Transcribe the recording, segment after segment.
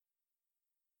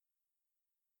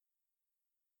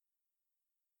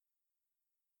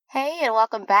Hey, and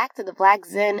welcome back to the Black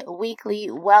Zen Weekly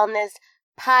Wellness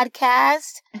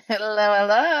Podcast.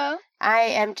 Hello. I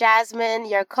am Jasmine,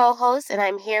 your co-host, and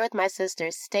I'm here with my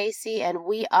sister Stacy, and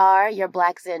we are your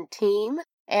Black Zen team.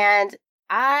 And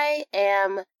I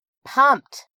am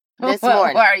pumped this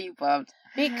morning. Why are you pumped?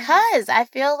 Because I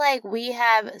feel like we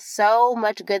have so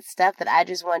much good stuff that I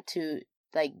just want to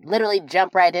literally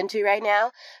jump right into right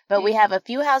now. But we have a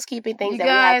few housekeeping things that we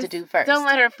have to do first. Don't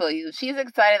let her fool you. She's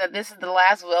excited that this is the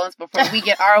last wellness before we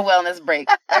get our wellness break.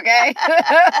 Okay?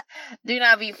 Do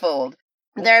not be fooled.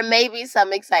 There may be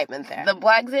some excitement there. The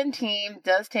Black Zen team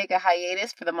does take a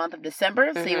hiatus for the month of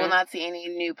December, so you will not see any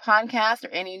new podcasts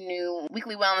or any new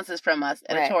weekly wellnesses from us,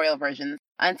 editorial versions,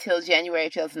 until January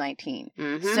 2019.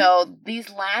 So these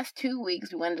last 2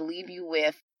 weeks, we wanted to leave you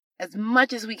with as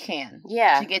much as we can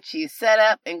to get you set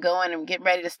up and going and get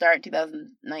ready to start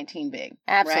 2019 big.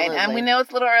 Absolutely. Right? And we know it's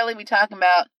a little early. We're talking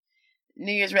about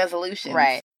New Year's resolutions.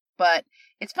 Right. But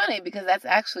it's funny because that's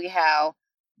actually how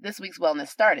this week's wellness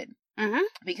started.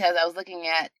 Because I was looking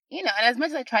at, and as much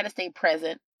as I try to stay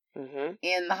present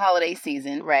in the holiday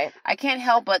season, I can't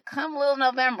help but come little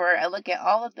November, I look at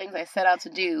all the things I set out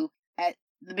to do at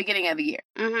the beginning of the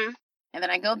year. And then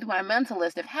I go through my mental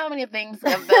list of how many of those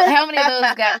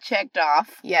got checked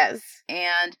off. Yes.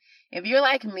 And if you're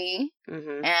like me,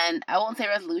 and I won't say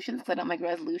resolutions because I don't make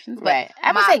resolutions, but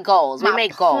I would say goals. We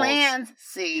make goals. Plans.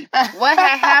 See, what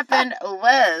had happened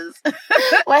was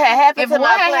what had happened to my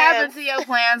plans. What happened to your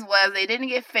plans was they didn't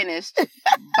get finished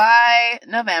by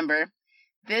November.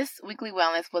 This weekly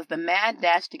wellness was the mad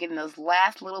dash to getting those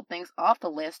last little things off the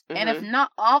list, and if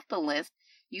not off the list,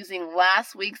 using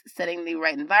last week's setting the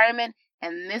right environment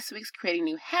and this week's creating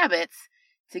new habits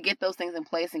to get those things in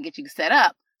place and get you set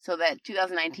up so that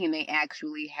 2019 they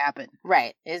actually happen.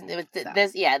 Right.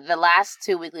 The last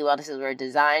 2 weekly wellnesses were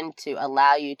designed to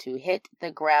allow you to hit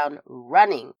the ground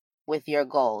running with your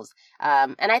goals.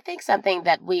 And I think something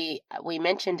that we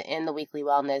mentioned in the weekly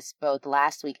wellness both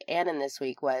last week and in this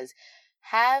week was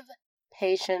have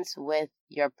patience with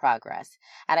your progress.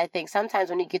 And I think sometimes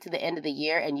when you get to the end of the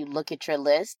year and you look at your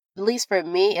list, at least for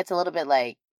me, it's a little bit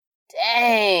like,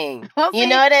 dang. You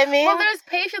know what I mean? Well, there's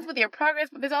patience with your progress,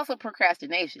 but there's also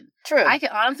procrastination. True. I can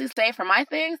honestly say for my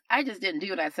things, I just didn't do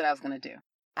what I said I was going to do.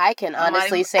 I can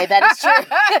honestly say that is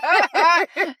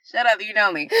true. Shut up, you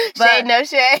know me. But, shade, no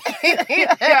shade.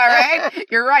 All right.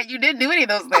 You're right. You didn't do any of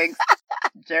those things.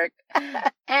 Jerk.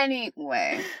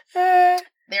 Anyway.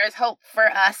 There's hope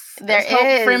for us. There's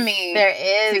hope for me. There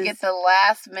is. To get the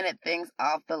last minute things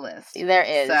off the list. There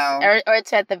is. Or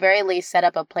to at the very least set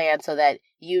up a plan so that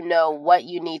you know what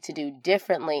you need to do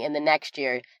differently in the next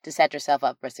year to set yourself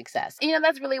up for success.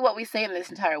 That's really what we say in this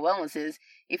entire wellness is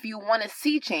if you want to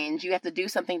see change, you have to do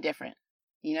something different.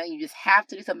 You just have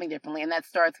to do something differently. And that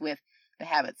starts with the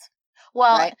habits.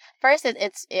 Well, first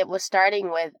it was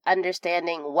starting with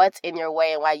understanding what's in your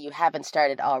way and why you haven't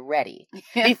started already.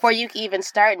 Before you can even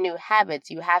start new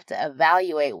habits, you have to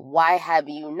evaluate why have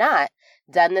you not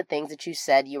done the things that you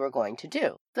said you were going to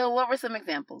do. So what were some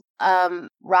examples?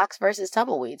 Rocks versus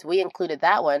tumbleweeds. We included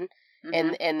that one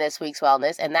in this week's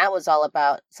wellness, and that was all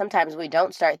about sometimes we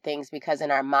don't start things because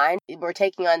in our mind we're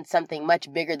taking on something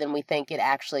much bigger than we think it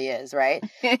actually is, right?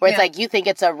 Where it's like you think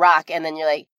it's a rock and then you're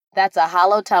like, that's a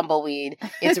hollow tumbleweed.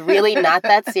 It's really not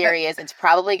that serious. It's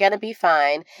probably going to be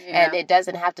fine. Yeah. And it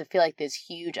doesn't have to feel like this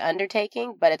huge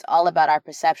undertaking, but it's all about our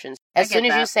perceptions. As soon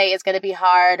as you say it's going to be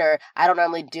hard or I don't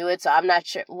normally do it, so I'm not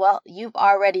sure. Well, you've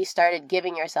already started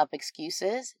giving yourself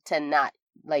excuses to not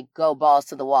go balls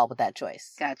to the wall with that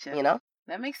choice. Gotcha.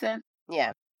 That makes sense.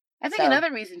 Yeah. I think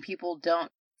another reason people don't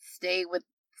stay with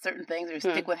certain things or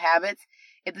stick with habits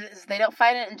is they don't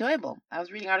find it enjoyable. I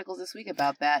was reading articles this week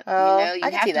about that.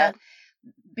 I can see that.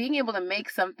 Being able to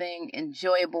make something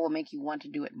enjoyable will make you want to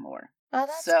do it more. Oh,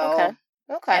 that's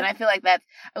okay. And I feel like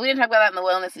we didn't talk about that in the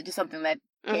wellness. It's just something that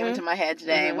came into my head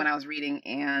today when I was reading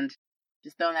and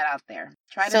just throwing that out there.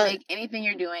 Try to make anything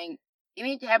you're doing,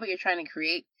 any habit you're trying to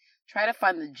create, try to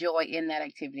find the joy in that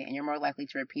activity, and you're more likely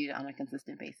to repeat it on a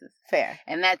consistent basis. Fair.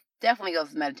 And that definitely goes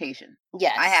with meditation.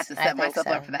 Yes. I have to set myself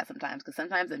up for that sometimes, because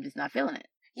sometimes I'm just not feeling it.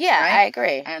 Yeah, right? I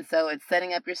agree. And so it's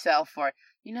setting up yourself for,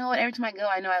 every time I go,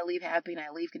 I know I leave happy and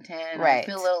I leave content. Right. I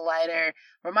feel a little lighter.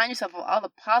 Remind yourself of all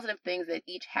the positive things that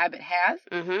each habit has,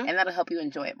 and that'll help you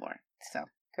enjoy it more. So.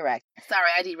 Correct. Sorry,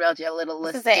 I derailed you a little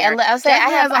list. I have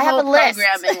a list.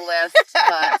 Programming list,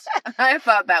 but I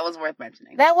thought that was worth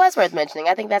mentioning. That was worth mentioning.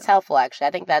 I think that's helpful, actually.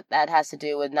 I think that has to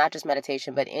do with not just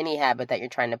meditation, but any habit that you're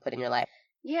trying to put in your life.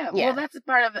 Yeah. Well, that's a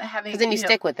part of having. Because then you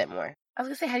stick with it more. I was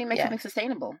going to say, how do you make something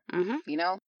sustainable?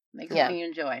 Make something you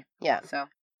enjoy. Yeah. So.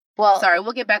 Well, sorry,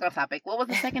 we'll get back on topic. What was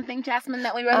the second thing, Jasmine,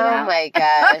 that we wrote about? Oh my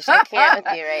gosh, I can't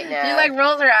with you right now. She like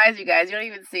rolls her eyes, you guys. You don't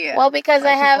even see it. Well, because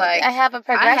I have a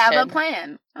progression. I have a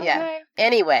plan. Okay. Yeah.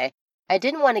 Anyway, I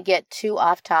didn't want to get too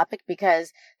off topic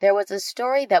because there was a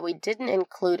story that we didn't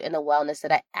include in the wellness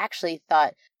that I actually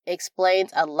thought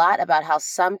explains a lot about how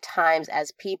sometimes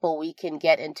as people we can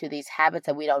get into these habits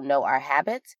that we don't know are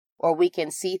habits, or we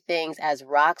can see things as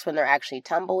rocks when they're actually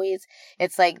tumbleweeds.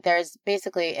 It's like there's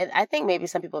basically, and I think maybe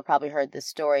some people have probably heard this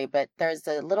story, but there's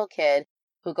a little kid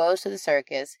who goes to the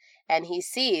circus and he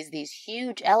sees these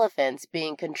huge elephants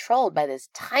being controlled by this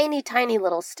tiny, tiny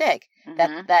little stick that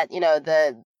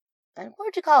what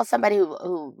would you call somebody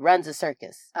who runs a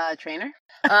circus? Trainer?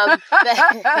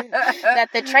 That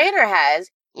the trainer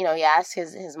has. He asks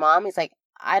his mom, he's like,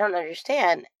 I don't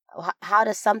understand. How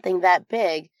does something that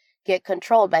big get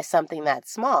controlled by something that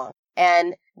small?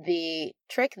 And the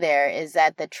trick there is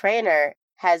that the trainer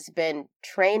has been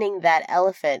training that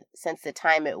elephant since the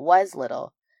time it was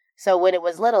little. So when it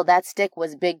was little, that stick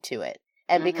was big to it.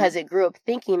 And because it grew up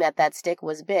thinking that stick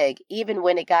was big, even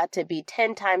when it got to be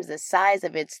 10 times the size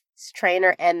of its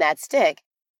trainer and that stick,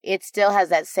 it still has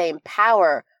that same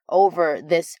power over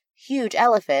this huge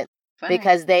elephant. Funny.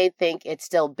 Because they think it's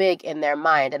still big in their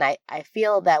mind. And I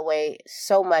feel that way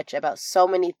so much about so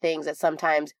many things that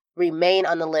sometimes remain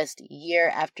on the list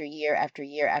year after year after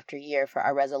year after year for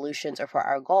our resolutions or for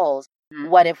our goals.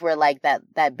 Mm-hmm. What if we're like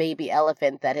that baby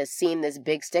elephant that has seen this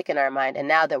big stick in our mind, and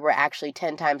now that we're actually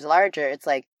 10 times larger, it's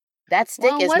like that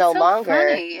stick is no longer relevant. What's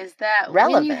so funny is that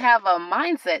when you have a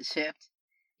mindset shift,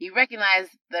 you recognize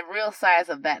the real size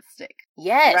of that stick.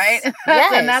 Yes. Right?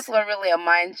 Yes. And that's what really a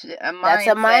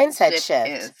mindset shift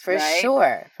is. For right?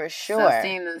 sure. For sure. So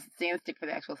seeing the stick for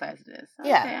the actual size it is. Okay,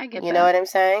 yeah. I get that. You know what I'm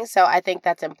saying? So I think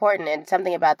that's important. And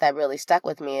something about that really stuck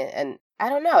with me. And I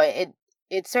don't know.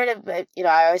 It's sort of, I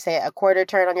always say a quarter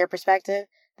turn on your perspective.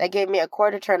 That gave me a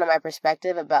quarter turn on my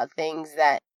perspective about things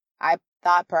that I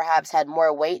thought perhaps had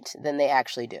more weight than they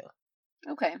actually do.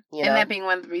 Okay. And that being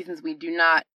one of the reasons we do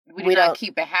not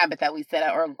keep a habit that we set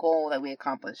out or a goal that we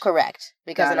accomplish. Correct.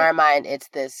 Because in our mind, it's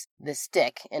this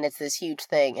stick and it's this huge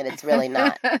thing and it's really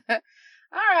not.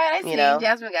 All right, I see.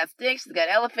 Jasmine got sticks, she's got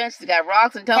elephants, she's got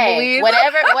rocks and tumbleweeds. Hey,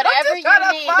 whatever you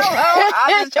need.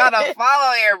 I'm just trying to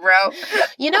follow here, bro.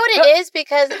 You know what it is?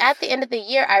 Because at the end of the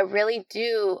year, I really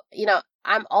do,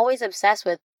 I'm always obsessed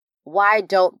with why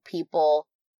don't people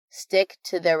stick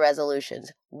to their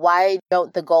resolutions? Why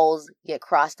don't the goals get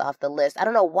crossed off the list? I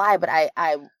don't know why, but I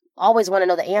always want to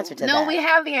know the answer to that. No, we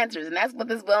have the answers, and that's what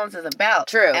this wellness is about.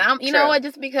 True. And you know what?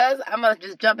 Just because I'm going to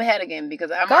just jump ahead again because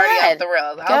I'm already off the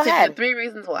rails. I'll tell you 3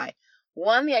 reasons why.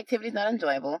 1, the activity's not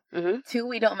enjoyable. 2,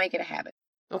 we don't make it a habit.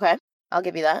 Okay. I'll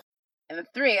give you that. And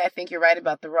 3, I think you're right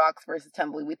about the rocks versus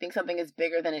tumbleweed. We think something is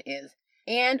bigger than it is.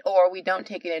 And or we don't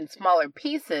take it in smaller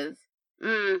pieces,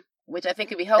 which I think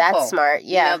could be helpful. That's smart.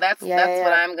 Yeah. That's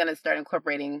what I'm going to start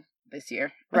incorporating this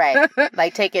year. Right.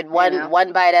 Like take it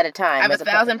one bite at a time. I have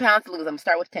 1,000 pounds to lose. I'm going to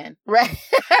start with 10. Right.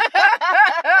 Just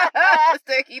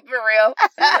to keep it real.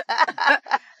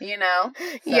 So,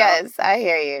 yes, I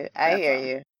hear you. I hear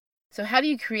you. So how do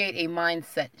you create a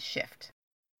mindset shift?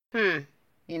 Like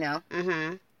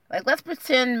let's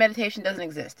pretend meditation doesn't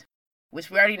exist. Which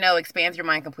we already know expands your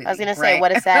mind completely. I was going to say,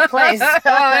 what a sad place.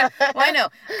 Well, I know.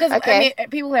 Because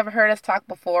people have heard us talk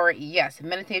before. Yes,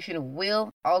 meditation will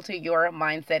alter your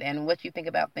mindset and what you think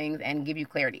about things and give you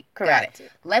clarity. Correct. Got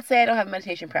it. Let's say I don't have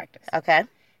meditation practice. Okay.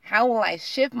 How will I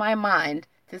shift my mind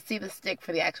to see the stick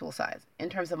for the actual size in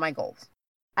terms of my goals?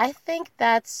 I think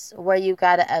that's where you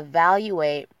got to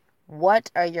evaluate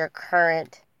what are your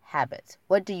current habits.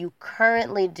 What do you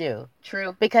currently do?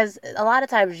 True. Because a lot of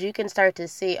times you can start to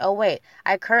see, oh, wait,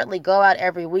 I currently go out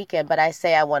every weekend, but I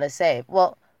say I want to save.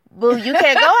 Well, boo, you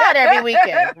can't go out every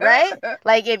weekend, right?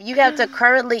 Like if you have to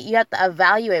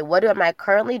evaluate what am I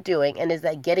currently doing and is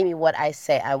that getting me what I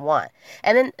say I want?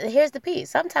 And then here's the piece.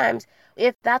 Sometimes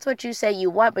if that's what you say you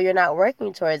want, but you're not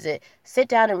working towards it, sit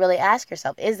down and really ask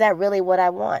yourself, is that really what I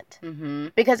want? Mm-hmm.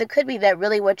 Because it could be that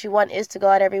really what you want is to go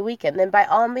out every weekend. Then by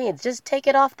all means, just take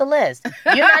it off the list.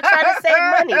 You're not trying to save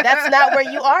money. That's not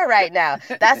where you are right now.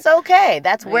 That's okay.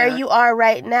 That's where you are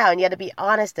right now. And you have to be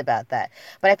honest about that.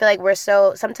 But I feel like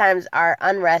sometimes our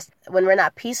unrest, when we're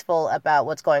not peaceful about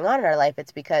what's going on in our life,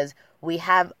 it's because we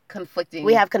have conflicting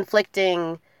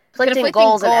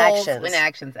goals and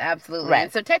actions. Absolutely. Right.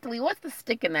 And so technically, what's the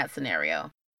stick in that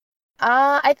scenario?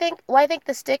 I think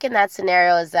the stick in that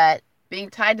scenario is that being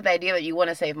tied to the idea that you want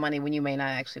to save money when you may not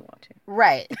actually want to.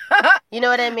 Right. You know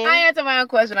what I mean? I answer my own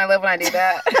question. I love when I do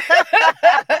that.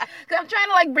 Because I'm trying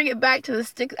to like bring it back to the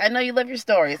stick. I know you love your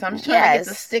story, so I'm just trying to get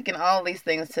the stick in all these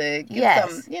things to get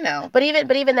some, you know. But even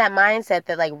that mindset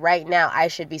that like right now I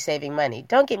should be saving money.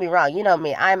 Don't get me wrong. You know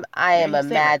me. I am a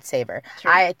mad saver. True.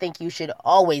 I think you should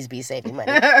always be saving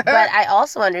money. But I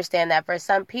also understand that for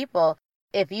some people,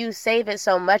 if you save it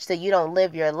so much that you don't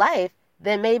live your life,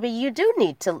 then maybe you do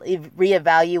need to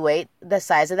reevaluate the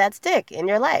size of that stick in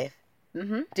your life.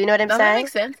 Mm-hmm. Do you know what I'm saying? That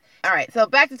makes sense. All right, so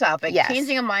back to topic. Yes.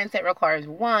 Changing a mindset requires,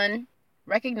 1,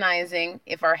 recognizing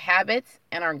if our habits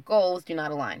and our goals do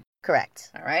not align. Correct.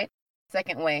 All right.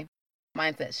 Second way,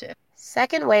 mindset shift.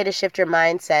 Second way to shift your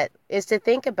mindset is to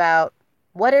think about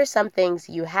what are some things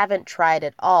you haven't tried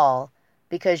at all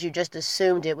because you just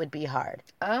assumed it would be hard.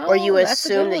 Oh, or you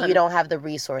assume that you don't have the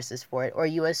resources for it. Or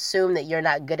you assume that you're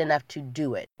not good enough to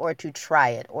do it or to try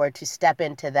it or to step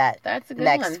into that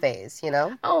next phase, you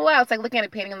know? Oh, wow. It's like looking at a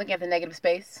painting and looking at the negative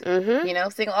space. Mm-hmm. You know,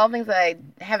 seeing all things that I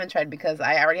haven't tried because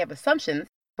I already have assumptions.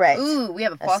 Right. Ooh, we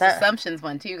have a false assumptions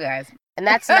one too, guys. And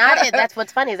that's not it. That's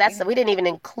what's funny. We didn't even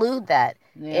include that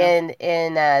in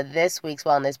this week's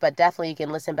wellness, but definitely you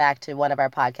can listen back to one of our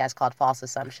podcasts called False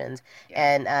Assumptions,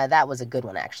 and that was a good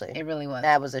one actually. It really was.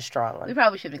 That was a strong one. We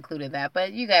probably should have included that,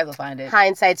 but you guys will find it.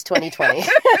 Hindsight's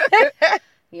 20/20.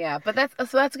 Yeah, but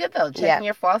that's good though. Checking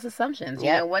your false assumptions.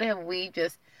 You know, what have we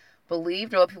just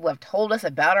believed or what people have told us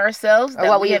about ourselves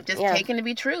that we have just taken to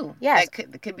be true? Yes,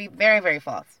 that could be very, very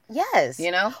false. Yes,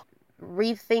 you know.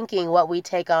 Rethinking what we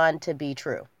take on to be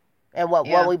true and what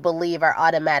we believe are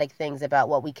automatic things about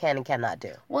what we can and cannot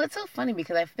do. Well, it's so funny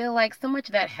because I feel like so much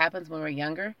of that happens when we're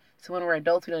younger. So when we're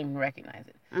adults, we don't even recognize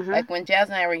it. Mm-hmm. Like when Jazz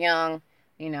and I were young,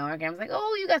 you know, our grandma's like,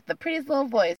 oh, you got the prettiest little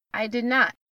voice. I did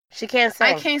not. She can't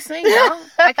sing. I can't sing, y'all.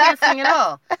 I can't sing at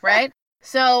all, right?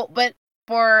 So, but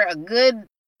for a good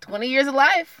 20 years of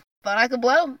life, thought I could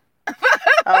blow.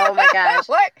 Oh my gosh.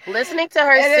 What? Listening to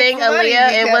her sing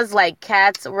Aaliyah, it was like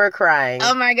cats were crying.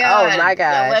 Oh my god. Oh my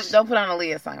gosh. Don't put on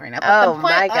Aaliyah's song right now. But the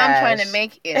point I'm trying to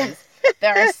make is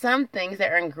there are some things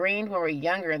that are ingrained when we're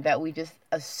younger that we just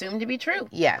assume to be true.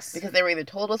 Yes. Because they were either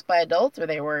told us by adults or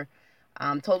they were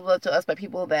told to us by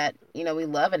people that, you know, we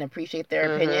love and appreciate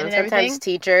their opinion and everything. Sometimes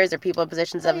teachers or people in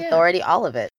positions of authority, all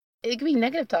of it. It could be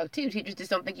negative talk too. Teachers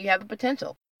just don't think you have the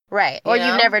potential. Right. Or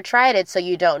you've never tried it, so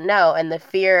you don't know. And the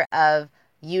fear of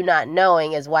you not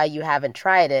knowing is why you haven't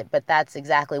tried it. But that's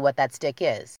exactly what that stick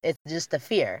is. It's just a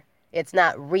fear. It's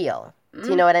not real. Do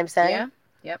you know what I'm saying? Yeah.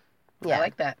 Yep. Yeah. I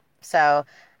like that. So,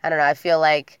 I don't know. I feel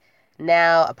like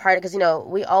now because, you know,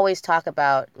 we always talk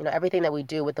about, you know, everything that we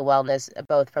do with the wellness,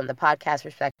 both from the podcast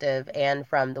perspective and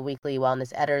from the weekly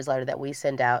wellness editor's letter that we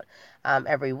send out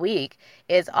every week,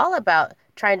 is all about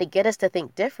trying to get us to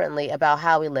think differently about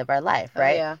how we live our life,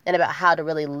 right? Yeah. And about how to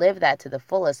really live that to the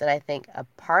fullest. And I think a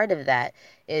part of that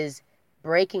is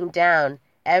breaking down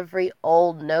every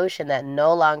old notion that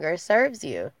no longer serves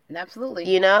you.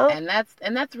 Absolutely. You know? And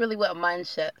that's really what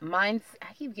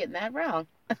I keep getting that wrong.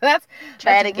 That's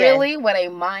again. Really what a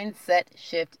mindset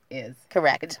shift is.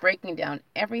 Correct. It's breaking down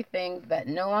everything that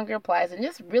no longer applies and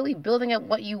just really building up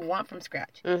what you want from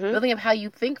scratch. Mm-hmm. Building up how you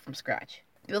think from scratch.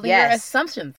 Building your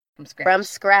assumptions from scratch. From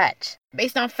scratch.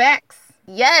 Based on facts.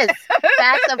 Yes.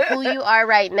 Facts of who you are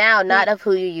right now, not of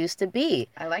who you used to be.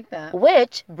 I like that.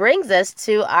 Which brings us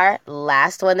to our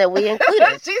last one that we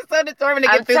included. She's so determined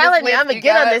to get through this. I'm telling you, I'm going to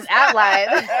get on this outline.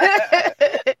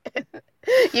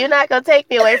 You're not going to take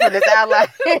me away from this outline.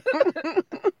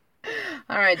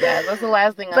 All right, Dad. What's the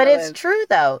last thing But it's true,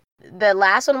 though. The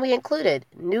last one we included,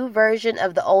 new version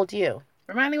of the old you.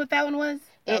 Remind me what that one was?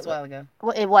 That was a while ago.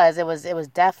 Well, it was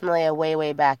definitely a way,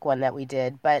 way back one that we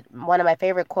did. But one of my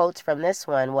favorite quotes from this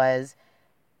one was,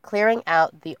 clearing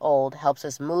out the old helps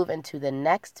us move into the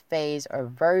next phase or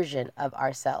version of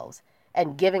ourselves,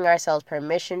 and giving ourselves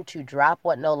permission to drop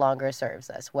what no longer serves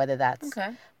us, whether that's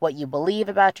what you believe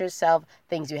about yourself,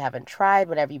 things you haven't tried,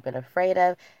 whatever you've been afraid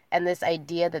of. And this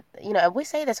idea that, you know, and we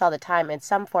say this all the time in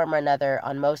some form or another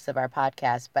on most of our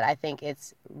podcasts, but I think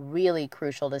it's really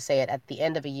crucial to say it at the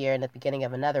end of a year and at the beginning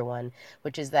of another one,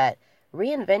 which is that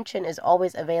reinvention is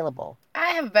always available.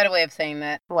 I have a better way of saying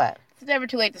that. What? It's never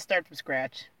too late to start from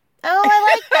scratch. Oh,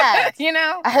 I like that. You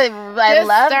know? I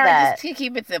love that. Just to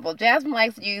keep it simple. Jasmine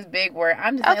likes to use big words.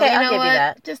 I'm just saying, you know I'll give what? You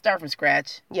that. Just start from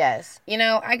scratch. Yes. You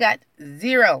know, I got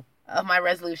 0 of my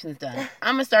resolutions done.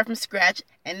 I'm going to start from scratch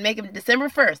and make them December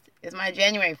 1st is my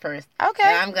January 1st. Okay.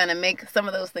 And I'm going to make some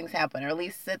of those things happen, or at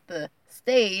least set the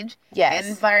stage and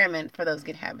environment for those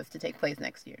good habits to take place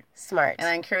next year. Smart. And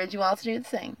I encourage you all to do the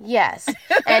same. Yes.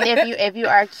 And if you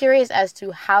are curious as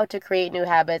to how to create new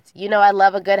habits, I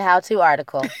love a good how-to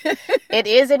article. It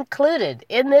is included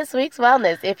in this week's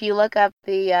wellness. If you look up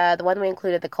the one we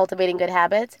included, the Cultivating Good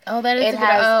Habits. Oh, that is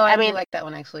I do like that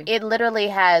one, actually. It literally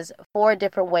has 4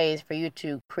 different ways for you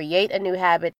to create a new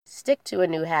habit, stick to a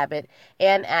new habit,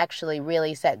 and actually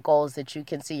really set goals that you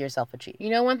can see yourself achieve.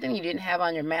 One thing you didn't have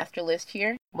on your master list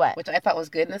here, what? Which I thought was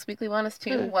good in this weekly wellness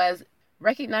too, was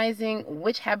recognizing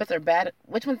which habits are bad,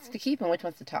 which ones to keep and which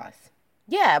ones to toss.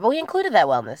 Yeah, but we included that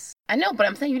wellness. I know, but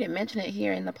I'm saying you didn't mention it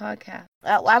here in the podcast.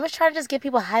 I was trying to just give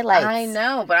people highlights. I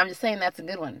know, but I'm just saying that's a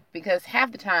good one. Because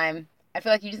half the time, I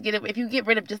feel like you just if you get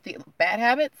rid of just the bad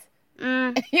habits,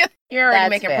 you're already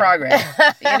making progress.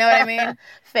 You know what I mean?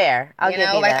 Fair. I'll give you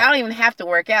that. I don't even have to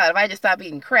work out. If I just stop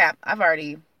eating crap, I've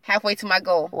already halfway to my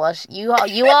goal. Well, you all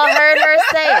heard her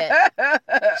say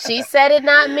it. She said it,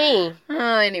 not me.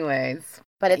 Anyways.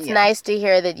 But it's nice to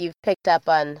hear that you've picked up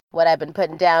on what I've been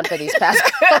putting down for these past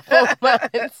couple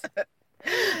months.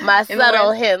 My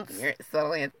subtle hints. Your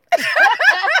subtle hints.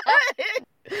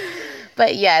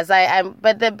 But yes, I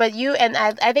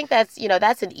think that's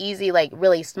that's an easy,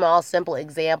 really small, simple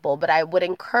example. But I would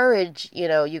encourage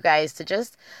you guys to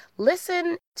just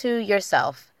listen to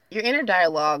yourself. Your inner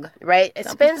dialogue. Right?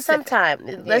 Spend some time.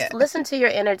 Listen to your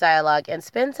inner dialogue and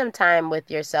spend some time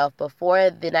with yourself before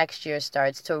the next year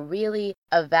starts to really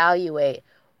evaluate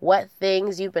what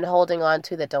things you've been holding on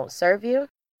to that don't serve you.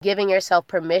 Giving yourself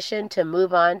permission to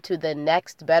move on to the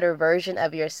next better version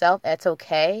of yourself. That's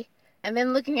okay. And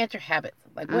then looking at your habits.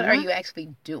 What are you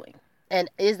actually doing? And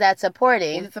is that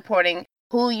supporting? Is it supporting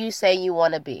who you say you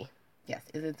want to be? Yes.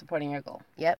 Is it supporting your goal?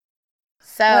 Yep.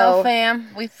 So, well, fam,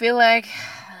 we feel like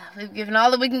we've given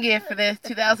all that we can give for this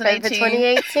 2018. For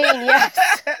 2018, yes.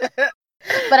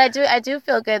 But I do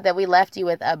feel good that we left you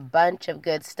with a bunch of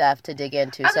good stuff to dig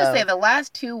into. I was going to say, the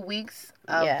last 2 weeks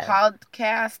of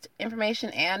podcast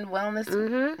information and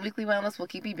wellness, weekly wellness, will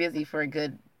keep you busy for a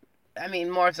good,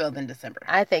 more so than December.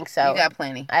 I think so. You got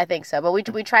plenty. I think so. But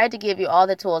we tried to give you all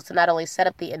the tools to not only set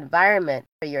up the environment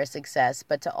for your success,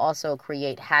 but to also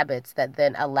create habits that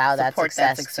then allow that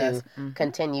success to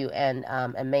continue and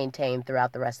maintain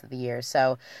throughout the rest of the year.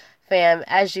 So, fam,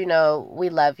 as you know, we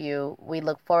love you. We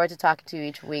look forward to talking to you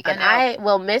each week. And I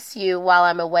will miss you while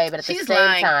I'm away, but at the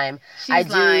same time, I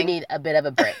do need a bit of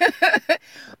a break.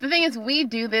 The thing is, we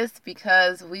do this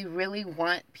because we really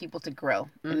want people to grow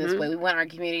in this way. We want our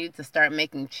community to start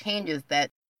making changes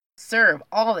that serve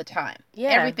all the time.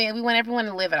 Yeah. We want everyone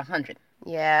to live at 100.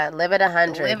 Yeah, live at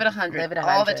 100. Live at 100.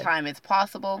 All the time. It's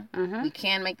possible. We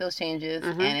can make those changes,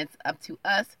 and it's up to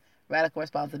us. Radical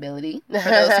responsibility for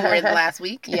those who were in the last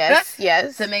week. Yes.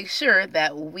 To make sure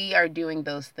that we are doing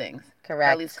those things. Correct.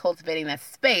 Or at least cultivating that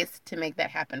space to make that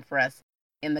happen for us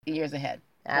in the years ahead.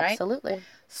 Absolutely. Right?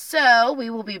 So we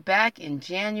will be back in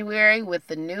January with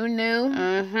the new.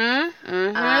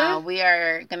 We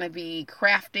are going to be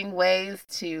crafting ways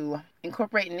to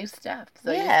incorporate new stuff.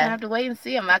 So you're just going to have to wait and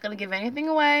see. I'm not going to give anything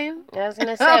away. I was going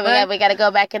to say, we got to go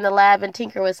back in the lab and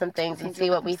tinker with some things and see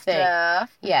what we think.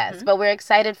 Yes, but we're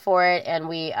excited for it, and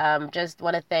we just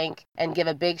want to thank and give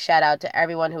a big shout out to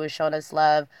everyone who has shown us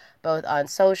love, both on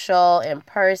social, in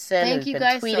person, who's been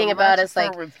guys tweeting so about us.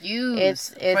 For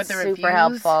reviews. It's super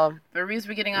helpful. The reviews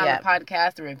we're getting on the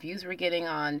podcast, the reviews we're getting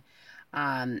on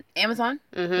Amazon.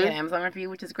 We had an Amazon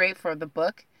review, which is great for the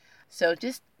book. So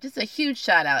just a huge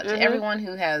shout out to everyone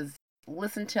who has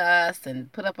listened to us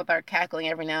and put up with our cackling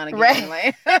every now and again.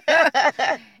 Right.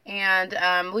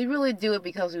 And we really do it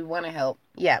because we want to help.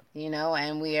 Yeah.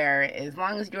 And we are, as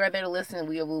long as you are there to listen,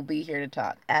 we will be here to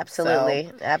talk. Absolutely.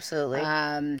 So, absolutely.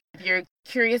 If you're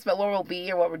curious about where we'll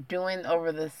be or what we're doing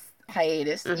over this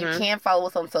hiatus, you can follow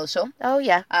us on social. Oh,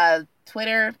 yeah.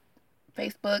 Twitter,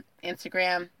 Facebook,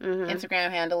 Instagram.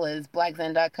 Instagram handle is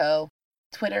blackzen.co.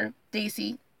 Twitter,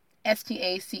 Stacey,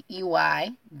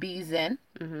 STACEY, B Zen.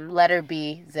 Letter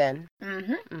B, Zen.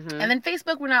 And then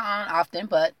Facebook, we're not on often,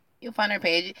 but you'll find our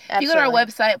page. Absolutely. If you go to our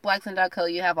website, blackzen.co,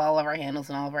 you have all of our handles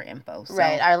and all of our info. So.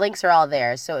 Right. Our links are all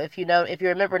there. So if you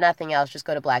remember nothing else, just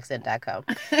go to blackzen.co.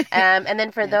 And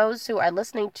then for those who are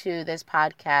listening to this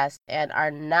podcast and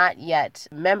are not yet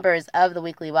members of the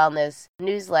Weekly Wellness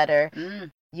newsletter,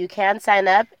 you can sign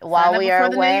up while we are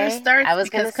away. I was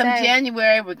going to say, come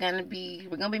January, we're gonna be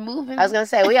moving. I was going to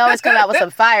say, we always come out with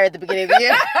some fire at the beginning of the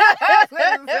year. I was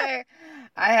going to say,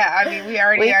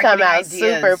 we come out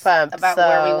super pumped about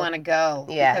where we want to go.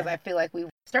 Yeah, because I feel like we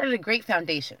started a great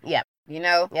foundation. Yep.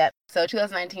 Yep. So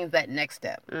 2019 is that next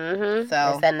step. So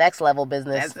it's that next level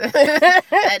business.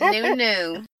 That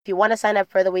new. If you want to sign up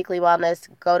for the Weekly Wellness,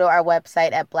 go to our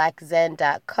website at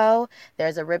blackzen.co.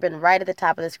 There's a ribbon right at the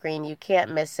top of the screen. You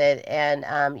can't miss it,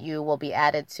 and you will be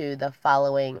added to the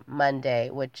following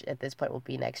Monday, which at this point will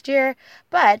be next year.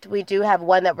 But we do have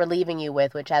one that we're leaving you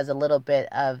with, which has a little bit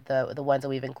of the ones that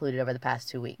we've included over the past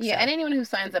 2 weeks. Yeah, so. And anyone who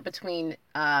signs up between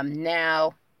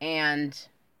now and,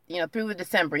 through the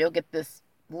December, you'll get this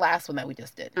last one that we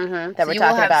just did. Mm-hmm, that we're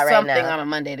talking about right now. You will have something on a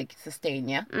Monday to sustain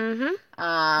you.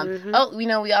 Mm-hmm.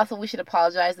 Oh, we should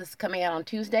apologize. This is coming out on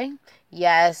Tuesday.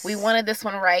 Yes. We wanted this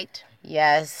one right.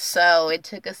 Yes. So it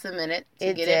took us a minute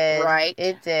to get it right.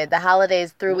 It did. The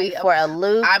holidays threw me for a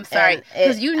loop. I'm sorry.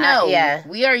 Because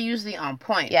we are usually on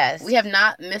point. Yes. We have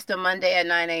not missed a Monday at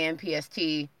 9 a.m. PST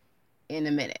in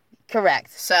a minute.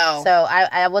 Correct. So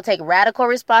I will take radical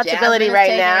responsibility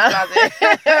right now.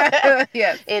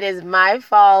 Yes. It is my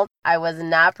fault. I was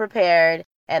not prepared,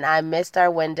 and I missed our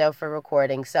window for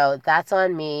recording. So that's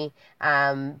on me.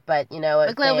 But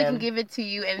we're glad we can give it to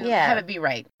you and have it be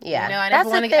right. Yeah. I never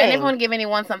want to give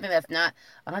anyone something that's not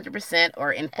 100%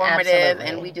 or informative. Absolutely.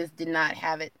 And we just did not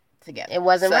have it together. It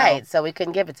wasn't right, so we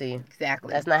couldn't give it to you.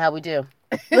 Exactly. That's not how we do.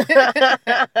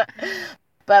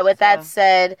 But with that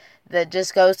said, that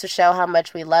just goes to show how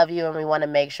much we love you, and we want to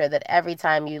make sure that every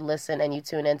time you listen and you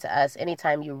tune into us,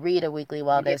 anytime you read a Weekly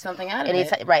Wellness, you get something out of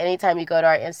it. Right, anytime you go to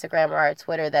our Instagram or our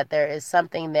Twitter, that there is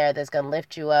something there that's going to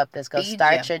lift you up, that's going to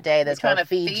start your day, that's going to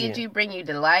feed you, bring you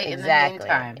delight in the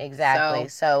meantime. Exactly.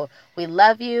 So we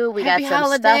love you. We got some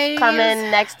stuff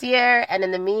coming next year, and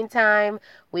in the meantime,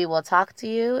 we will talk to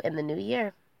you in the new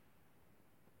year.